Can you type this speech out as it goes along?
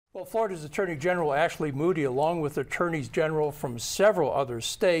Well, Florida's Attorney General Ashley Moody, along with attorneys general from several other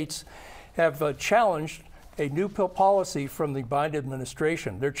states, have challenged a new policy from the Biden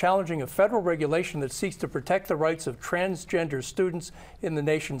administration. They're challenging a federal regulation that seeks to protect the rights of transgender students in the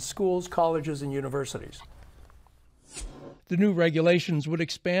nation's schools, colleges, and universities. The new regulations would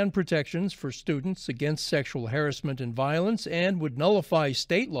expand protections for students against sexual harassment and violence and would nullify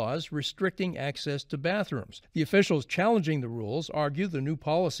state laws restricting access to bathrooms. The officials challenging the rules argue the new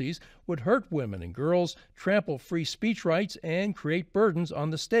policies would hurt women and girls, trample free speech rights, and create burdens on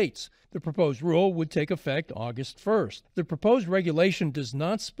the states. The proposed rule would take effect August 1st. The proposed regulation does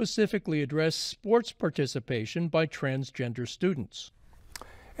not specifically address sports participation by transgender students.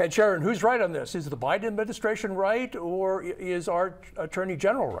 And Sharon, who's right on this? Is the Biden administration right, or is our Attorney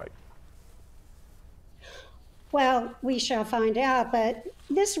General right? Well, we shall find out, but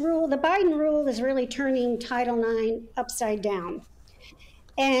this rule, the Biden rule, is really turning Title IX upside down.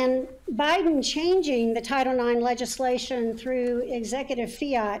 And Biden changing the Title IX legislation through executive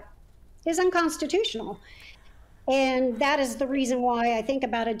fiat is unconstitutional. And that is the reason why I think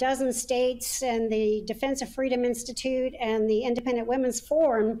about a dozen states and the Defense of Freedom Institute and the Independent Women's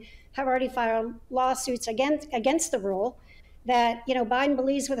Forum have already filed lawsuits against the rule that, Biden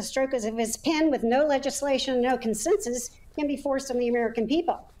believes with a stroke of his pen, with no legislation, no consensus, can be forced on the American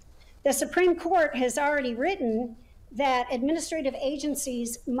people. The Supreme Court has already written that administrative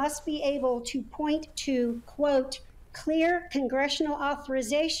agencies must be able to point to, quote, clear congressional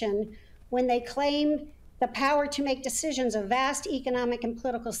authorization when they claim the power to make decisions of vast economic and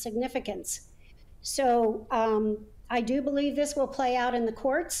political significance. So I do believe this will play out in the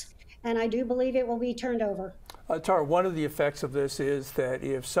courts, and I do believe it will be turned over. Tara, one of the effects of this is that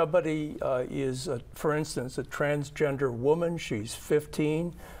if somebody is, for instance, a transgender woman, she's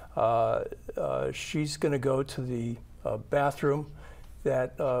 15, she's going to go to the bathroom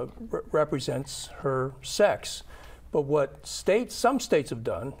that represents her sex. But what some states have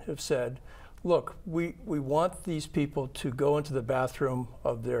done, have said, look, we want these people to go into the bathroom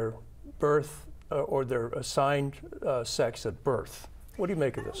of their birth or their assigned sex at birth. What do you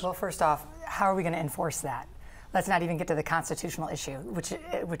make of this? Well, first off, how are we going to enforce that? Let's not even get to the constitutional issue,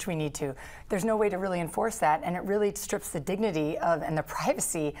 which we need to. There's no way to really enforce that, and it really strips the dignity of and the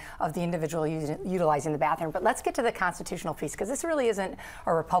privacy of the individual utilizing the bathroom. But let's get to the constitutional piece, because this really isn't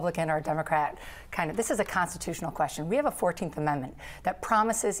a Republican or a Democrat this is a constitutional question. We have a 14th Amendment that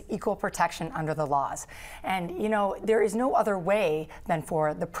promises equal protection under the laws. And, there is no other way than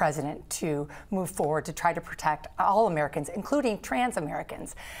for the president to move forward to try to protect all Americans, including trans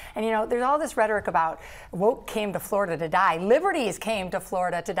Americans. And, there's all this rhetoric about woke came to Florida to die. Liberties came to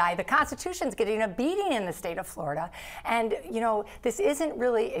Florida to die. The Constitution's getting a beating in the state of Florida. And, this isn't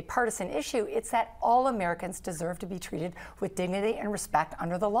really a partisan issue. It's that all Americans deserve to be treated with dignity and respect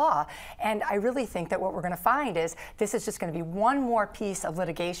under the law. And I really think that what we're going to find is this is just going to be one more piece of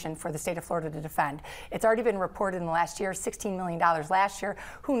litigation for the state of Florida to defend. It's already been reported in the last year, $16 million last year.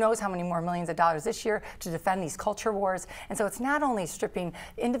 Who knows how many more millions of dollars this year to defend these culture wars. And so it's not only stripping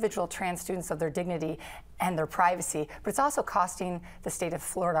individual trans students of their dignity and their privacy, but it's also costing the state of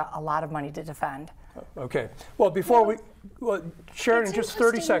Florida a lot of money to defend. Okay. Well, before Sharon, in just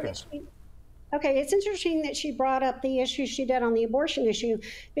 30 seconds. Okay, it's interesting that she brought up the issue she did on the abortion issue,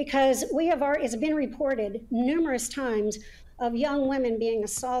 because it's been reported numerous times of young women being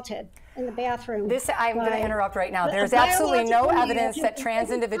assaulted in the bathroom. I'm going to interrupt right now. There's absolutely no evidence that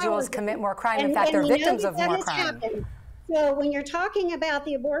trans individuals commit more crime. In fact, they're victims of more crime. So when you're talking about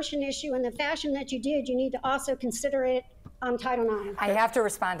the abortion issue in the fashion that you did, you need to also consider it on Title IX. I have to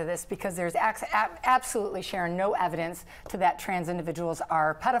respond to this because there's absolutely, Sharon, no evidence to that trans individuals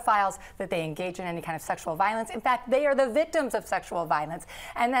are pedophiles, that they engage in any kind of sexual violence. In fact, they are the victims of sexual violence.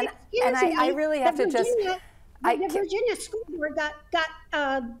 And then, I really have to just... The Virginia school board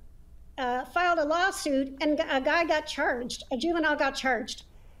filed a lawsuit, and a guy got charged, a juvenile got charged.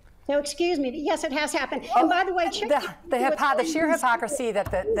 So excuse me, but yes, it has happened. And by the way, the sheer hypocrisy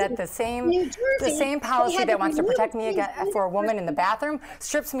that the same policy that wants to protect me for a woman in the bathroom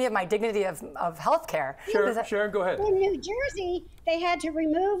strips me of my dignity of health care. Sharon, go ahead. In New Jersey, they had to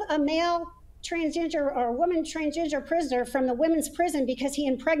remove a male transgender or a woman transgender prisoner from the women's prison because he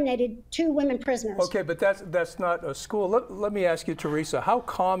impregnated 2 women prisoners. Okay, but that's not a school. Let me ask you, Teresa, how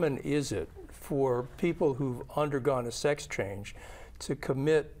common is it for people who've undergone a sex change to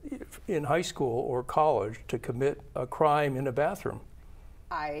commit, in high school or college, to commit a crime in a bathroom?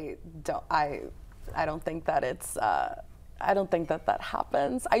 I don't think that it's I don't think that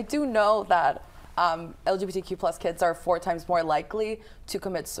happens. I do know that LGBTQ plus kids are 4 times more likely to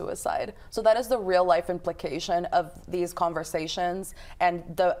commit suicide. So that is the real life implication of these conversations and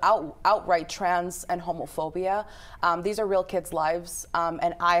the outright trans and homophobia. These are real kids' lives,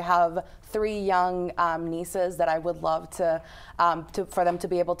 and I have 3 young nieces that I would love for them to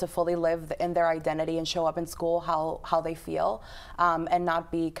be able to fully live in their identity and show up in school how they feel, and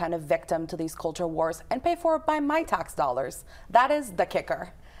not be kind of victim to these culture wars and pay for it by my tax dollars. That is the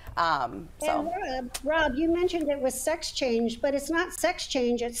kicker. And Rob, you mentioned it was sex change, but it's not sex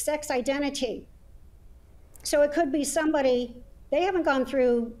change, it's sex identity. So it could be somebody, they haven't gone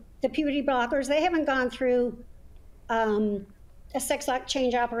through the puberty blockers, they haven't gone through a sex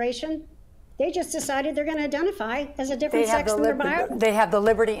change operation. They just decided they're going to identify as a different sex than their bio. They have the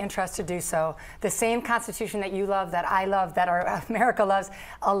liberty interest to do so. The same Constitution that you love, that I love, that our America loves,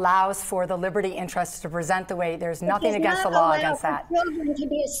 allows for the liberty interest to present the way. There's nothing against the law against that. Children to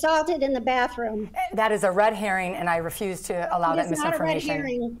be assaulted in the bathroom. That is a red herring, and I refuse to allow that misinformation. It's not a red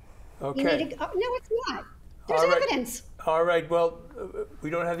herring. Okay. No, it's not. There's evidence. All right. Well, we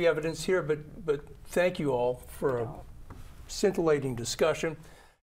don't have the evidence here, but thank you all for a scintillating discussion.